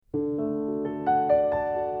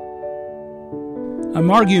I'm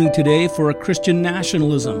arguing today for a Christian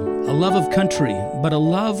nationalism, a love of country, but a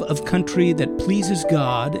love of country that pleases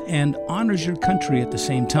God and honors your country at the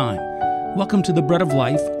same time. Welcome to the Bread of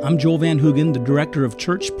Life. I'm Joel Van Hoogen, the Director of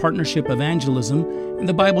Church Partnership Evangelism and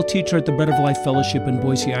the Bible teacher at the Bread of Life Fellowship in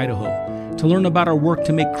Boise, Idaho. To learn about our work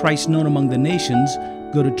to make Christ known among the nations,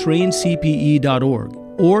 go to traincpe.org.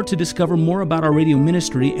 Or to discover more about our radio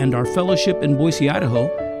ministry and our fellowship in Boise, Idaho,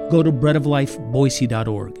 go to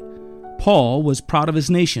breadoflifeboise.org. Paul was proud of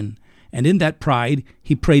his nation, and in that pride,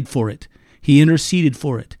 he prayed for it. He interceded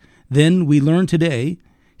for it. Then, we learn today,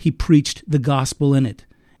 he preached the gospel in it.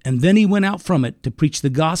 And then he went out from it to preach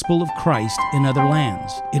the gospel of Christ in other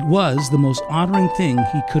lands. It was the most honoring thing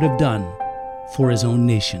he could have done for his own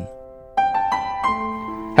nation.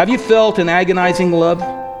 Have you felt an agonizing love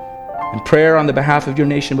and prayer on the behalf of your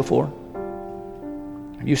nation before?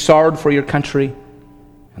 Have you sorrowed for your country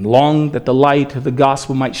and longed that the light of the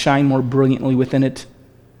gospel might shine more brilliantly within it,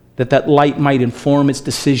 that light might inform its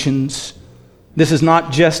decisions? This is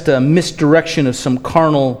not just a misdirection of some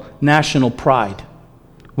carnal national pride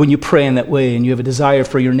when you pray in that way and you have a desire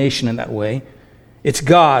for your nation in that way. It's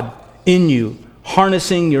God in you,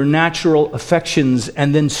 harnessing your natural affections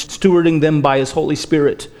and then stewarding them by His Holy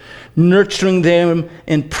Spirit, nurturing them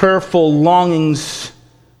in prayerful longings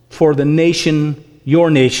for the nation, your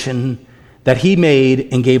nation, that He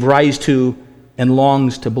made and gave rise to and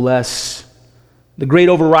longs to bless. The great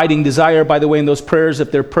overriding desire, by the way, in those prayers,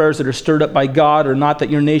 if they're prayers that are stirred up by God, are not that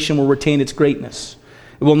your nation will retain its greatness.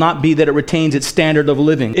 It will not be that it retains its standard of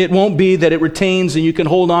living. It won't be that it retains and you can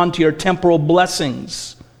hold on to your temporal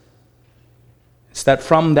blessings. It's that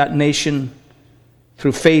from that nation,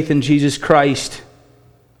 through faith in Jesus Christ,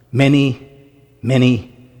 many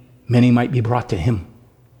might be brought to Him.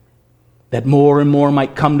 That more and more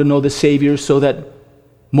might come to know the Savior, so that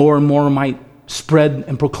more and more might spread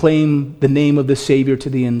and proclaim the name of the Savior to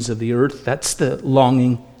the ends of the earth. That's the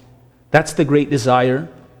longing. That's the great desire.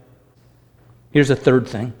 Here's a third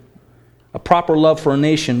thing. A proper love for a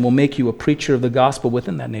nation will make you a preacher of the gospel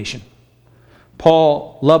within that nation.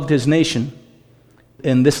 Paul loved his nation,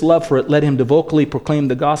 and this love for it led him to vocally proclaim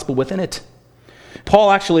the gospel within it.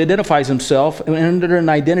 Paul actually identifies himself under an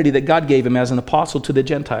identity that God gave him as an apostle to the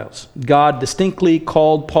Gentiles. God distinctly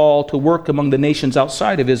called Paul to work among the nations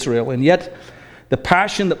outside of Israel, and yet the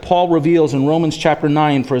passion that Paul reveals in Romans chapter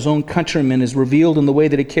 9 for his own countrymen is revealed in the way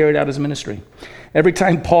that he carried out his ministry. Every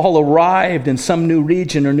time Paul arrived in some new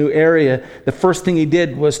region or new area, the first thing he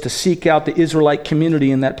did was to seek out the Israelite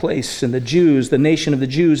community in that place, and the Jews, the nation of the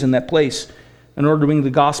Jews in that place, in order to bring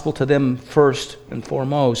the gospel to them first and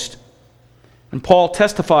foremost. And Paul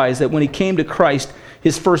testifies that when he came to Christ,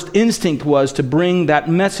 his first instinct was to bring that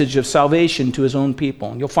message of salvation to his own people.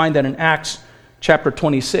 And you'll find that in Acts chapter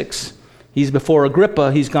 26. He's before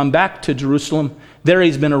Agrippa. He's gone back to Jerusalem. There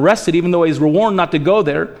he's been arrested, even though he's warned not to go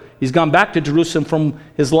there. He's gone back to Jerusalem from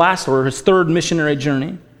his last or his third missionary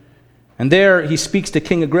journey. And there he speaks to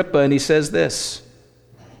King Agrippa and he says this: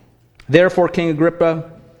 "Therefore, King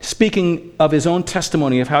Agrippa," speaking of his own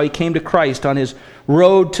testimony of how he came to Christ on his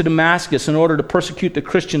road to Damascus in order to persecute the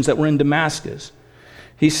Christians that were in Damascus.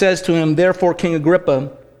 He says to him, "Therefore, King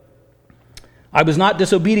Agrippa, I was not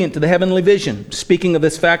disobedient to the heavenly vision," speaking of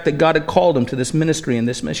this fact that God had called him to this ministry and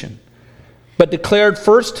this mission, "but declared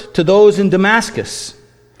first to those in Damascus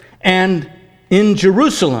and in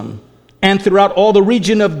Jerusalem and throughout all the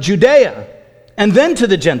region of Judea, and then to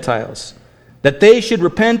the Gentiles, that they should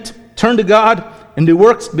repent, turn to God, and do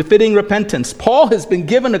works befitting repentance." Paul has been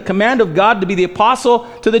given a command of God to be the apostle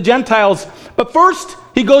to the Gentiles, but first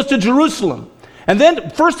he goes to Jerusalem. And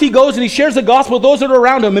then first he goes and he shares the gospel with those that are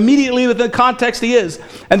around him, immediately within the context he is.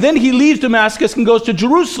 And then he leaves Damascus and goes to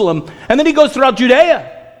Jerusalem. And then he goes throughout Judea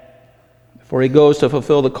before he goes to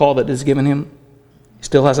fulfill the call that is given him. He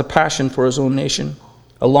still has a passion for his own nation,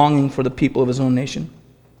 a longing for the people of his own nation.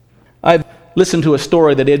 I've listened to a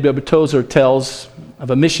story that Edward Tozer tells of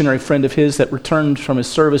a missionary friend of his that returned from his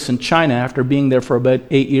service in China after being there for about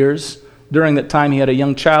 8 years. During that time, he had a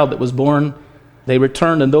young child that was born. They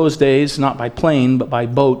returned in those days, not by plane, but by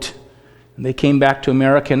boat. And they came back to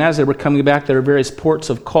America, and as they were coming back, there were various ports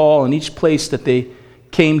of call, and each place that they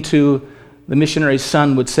came to, the missionary's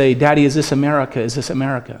son would say, "Daddy, is this America? Is this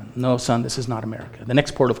America?" "No, son, this is not America." The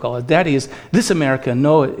next port of call is, "Daddy, is this America?"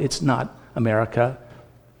 "No, it's not America."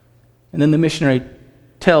 And then the missionary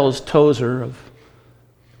tells Tozer of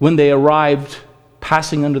when they arrived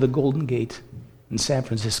passing under the Golden Gate in San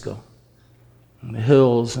Francisco, and the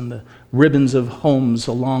hills and the ribbons of homes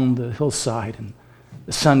along the hillside, and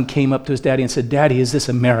the son came up to his daddy and said, "Daddy, is this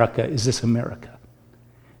America? Is this America?"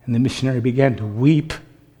 And the missionary began to weep.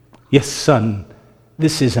 "Yes, son,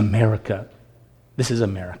 this is America. This is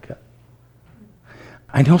America.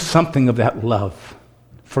 I know something of that love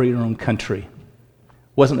for your own country.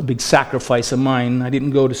 It wasn't a big sacrifice of mine. I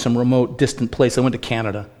didn't go to some remote, distant place. I went to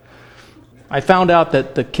Canada. I found out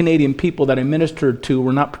that the Canadian people that I ministered to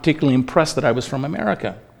were not particularly impressed that I was from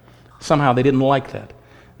America. Somehow they didn't like that.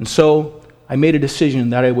 And so I made a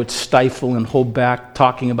decision that I would stifle and hold back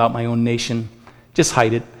talking about my own nation, just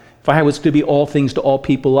hide it. If I was to be all things to all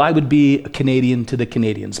people, I would be a Canadian to the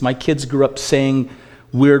Canadians. My kids grew up saying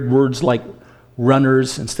weird words like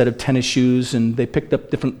runners instead of tennis shoes, and they picked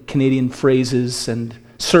up different Canadian phrases and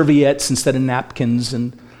serviettes instead of napkins,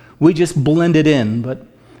 and we just blended in. But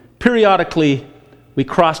periodically, we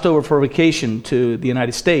crossed over for vacation to the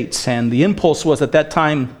United States, and the impulse was at that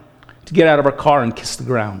time to get out of our car and kiss the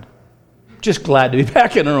ground. Just glad to be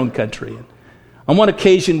back in our own country. On one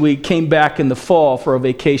occasion, we came back in the fall for a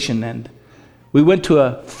vacation, and we went to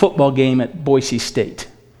a football game at Boise State.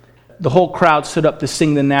 The whole crowd stood up to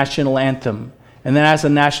sing the national anthem, and then as the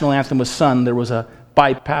national anthem was sung, there was a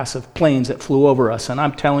bypass of planes that flew over us, and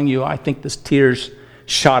I'm telling you, I think the tears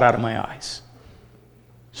shot out of my eyes.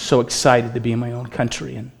 So excited to be in my own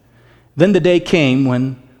country. And then the day came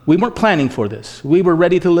when we weren't planning for this. We were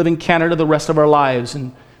ready to live in Canada the rest of our lives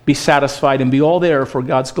and be satisfied and be all there for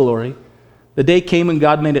God's glory. The day came when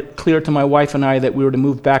God made it clear to my wife and I that we were to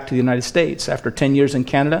move back to the United States. After 10 years in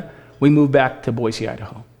Canada, we moved back to Boise,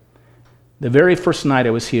 Idaho. The very first night I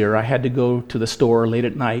was here, I had to go to the store late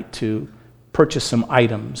at night to purchase some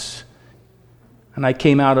items. And I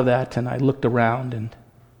came out of that and I looked around, and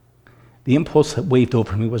the impulse that waved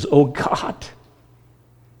over me was, oh God,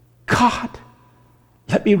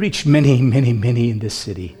 let me reach many, many, many in this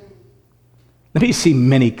city. Let me see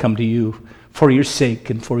many come to you for your sake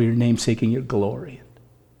and for your name's sake and your glory.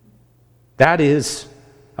 That is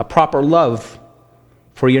a proper love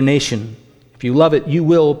for your nation. If you love it, you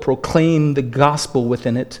will proclaim the gospel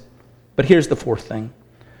within it. But here's the fourth thing.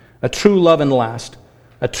 A true love, and last,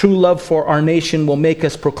 a true love for our nation will make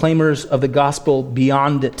us proclaimers of the gospel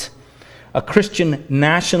beyond it. A Christian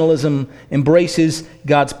nationalism embraces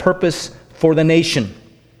God's purpose for the nation.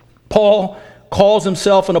 Paul calls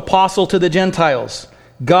himself an apostle to the Gentiles.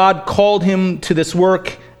 God called him to this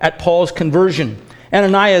work at Paul's conversion.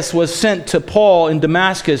 Ananias was sent to Paul in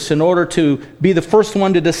Damascus in order to be the first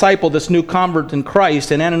one to disciple this new convert in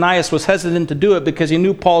Christ. And Ananias was hesitant to do it because he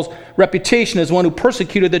knew Paul's reputation as one who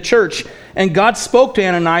persecuted the church. And God spoke to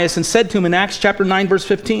Ananias and said to him in Acts chapter 9, verse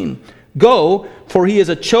 15, "Go, for he is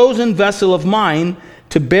a chosen vessel of mine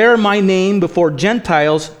to bear my name before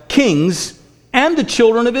Gentiles, kings, and the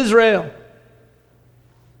children of Israel."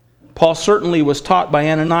 Paul certainly was taught by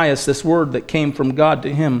Ananias this word that came from God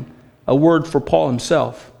to him, a word for Paul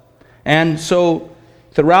himself. And so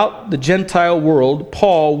throughout the Gentile world,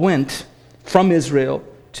 Paul went from Israel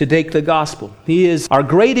to take the gospel. He is our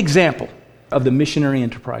great example of the missionary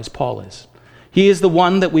enterprise, Paul is. He is the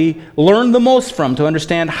one that we learn the most from to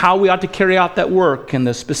understand how we ought to carry out that work and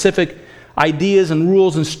the specific ideas and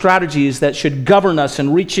rules and strategies that should govern us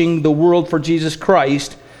in reaching the world for Jesus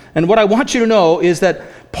Christ. And what I want you to know is that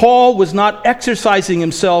Paul was not exercising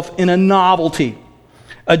himself in a novelty.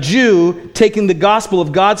 A Jew taking the gospel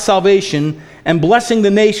of God's salvation and blessing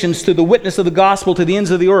the nations through the witness of the gospel to the ends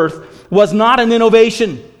of the earth was not an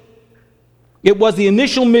innovation. It was the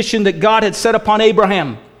initial mission that God had set upon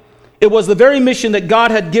Abraham. It was the very mission that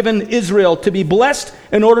God had given Israel to be blessed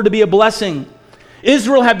in order to be a blessing.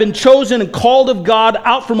 Israel had been chosen and called of God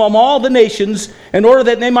out from among all the nations in order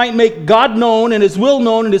that they might make God known and his will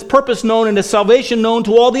known and his purpose known and his salvation known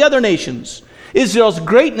to all the other nations. Israel's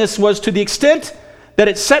greatness was to the extent that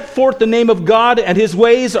it set forth the name of God and his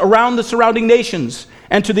ways around the surrounding nations.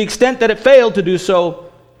 And to the extent that it failed to do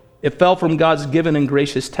so, it fell from God's given and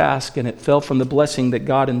gracious task, and it fell from the blessing that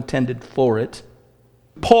God intended for it.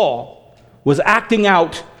 Paul was acting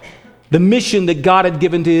out the mission that God had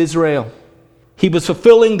given to Israel. He was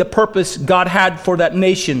fulfilling the purpose God had for that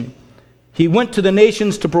nation. He went to the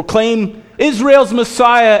nations to proclaim Israel's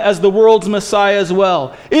Messiah as the world's Messiah as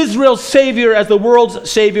well. Israel's Savior as the world's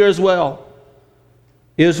Savior as well.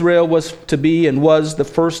 Israel was to be and was the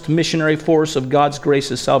first missionary force of God's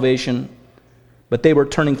gracious salvation, but they were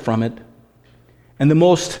turning from it. And the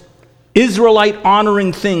most Israelite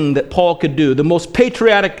honoring thing that Paul could do, the most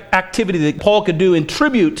patriotic activity that Paul could do in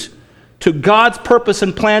tribute to God's purpose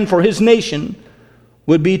and plan for his nation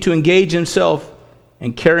would be to engage himself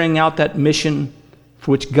in carrying out that mission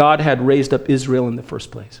for which God had raised up Israel in the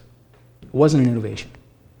first place. It wasn't an innovation.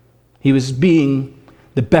 He was being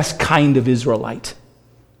the best kind of Israelite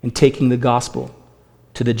in taking the gospel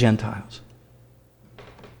to the Gentiles.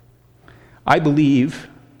 I believe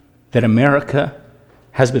that America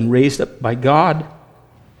has been raised up by God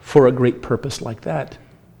for a great purpose like that.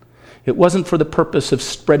 It wasn't for the purpose of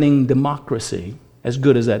spreading democracy, as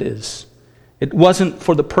good as that is. It wasn't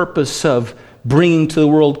for the purpose of bringing to the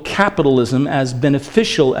world capitalism, as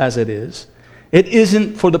beneficial as it is. It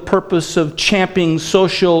isn't for the purpose of championing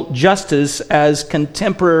social justice, as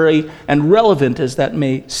contemporary and relevant as that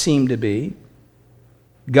may seem to be.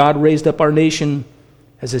 God raised up our nation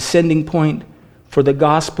as a sending point for the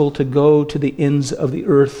gospel to go to the ends of the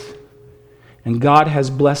earth. And God has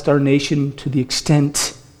blessed our nation to the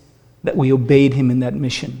extent that we obeyed him in that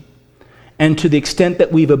mission. And to the extent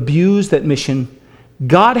that we've abused that mission,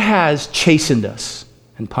 God has chastened us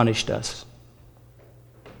and punished us.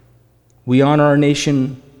 We honor our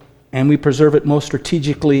nation and we preserve it most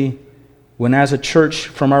strategically when, as a church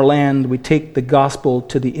from our land, we take the gospel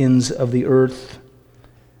to the ends of the earth.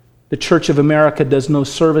 The Church of America does no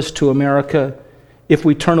service to America if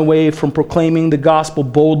we turn away from proclaiming the gospel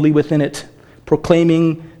boldly within it,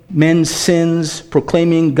 proclaiming men's sins,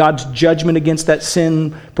 proclaiming God's judgment against that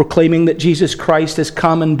sin, proclaiming that Jesus Christ has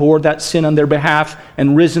come and bore that sin on their behalf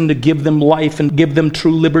and risen to give them life and give them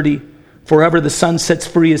true liberty. Forever the Son sets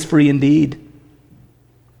free is free indeed.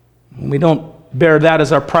 We don't bear that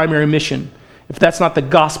as our primary mission, if that's not the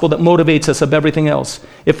gospel that motivates us of everything else,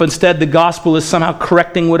 if instead the gospel is somehow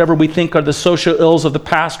correcting whatever we think are the social ills of the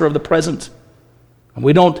past or of the present, and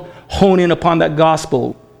we don't hone in upon that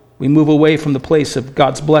gospel, we move away from the place of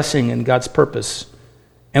God's blessing and God's purpose.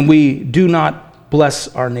 And we do not bless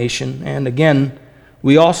our nation. And again,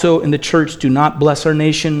 we also in the church do not bless our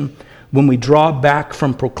nation when we draw back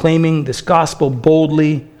from proclaiming this gospel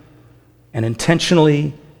boldly and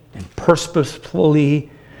intentionally and purposefully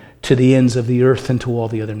to the ends of the earth and to all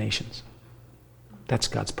the other nations. That's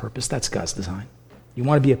God's purpose. That's God's design. You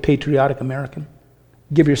want to be a patriotic American?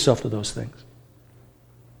 Give yourself to those things.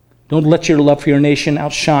 Don't let your love for your nation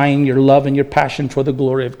outshine your love and your passion for the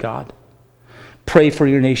glory of God. Pray for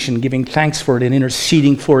your nation, giving thanks for it and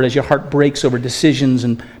interceding for it as your heart breaks over decisions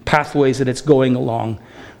and pathways that it's going along.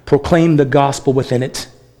 Proclaim the gospel within it.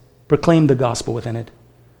 Proclaim the gospel within it.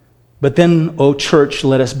 But then, O church,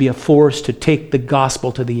 let us be a force to take the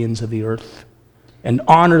gospel to the ends of the earth and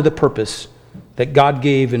honor the purpose that God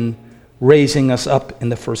gave in raising us up in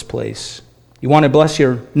the first place. You want to bless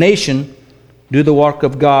your nation? Do the work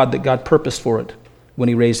of God that God purposed for it when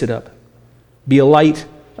he raised it up. Be a light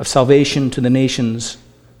of salvation to the nations,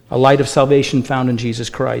 a light of salvation found in Jesus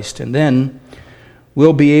Christ. And then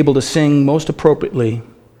we'll be able to sing most appropriately,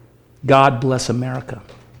 God bless America,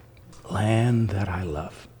 land that I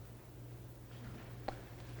love.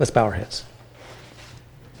 Let's bow our heads.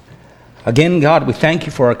 Again, God, we thank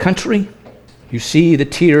you for our country. You see the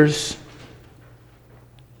tears.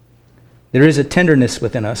 There is a tenderness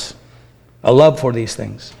within us, a love for these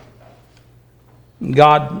things.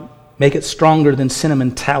 God, make it stronger than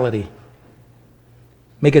sentimentality.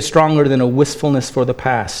 Make it stronger than a wistfulness for the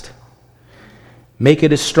past. Make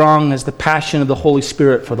it as strong as the passion of the Holy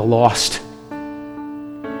Spirit for the lost.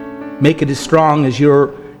 Make it as strong as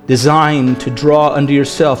your design to draw unto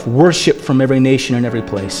yourself worship from every nation and every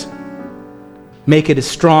place. Make it as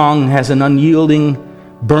strong as an unyielding,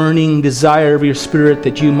 burning desire of your Spirit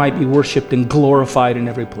that you might be worshiped and glorified in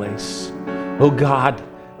every place. Oh God,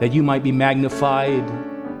 that you might be magnified.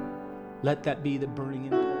 Let that be the burning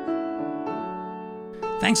impulse.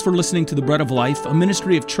 Thanks for listening to The Bread of Life, a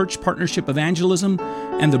ministry of Church Partnership Evangelism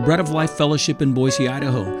and the Bread of Life Fellowship in Boise,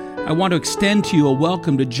 Idaho. I want to extend to you a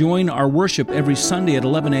welcome to join our worship every Sunday at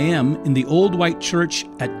 11 a.m. in the Old White Church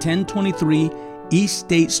at 1023 East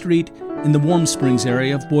State Street in the Warm Springs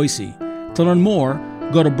area of Boise. To learn more,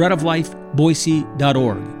 go to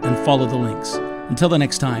breadoflifeboise.org and follow the links. Until the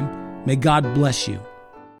next time, may God bless you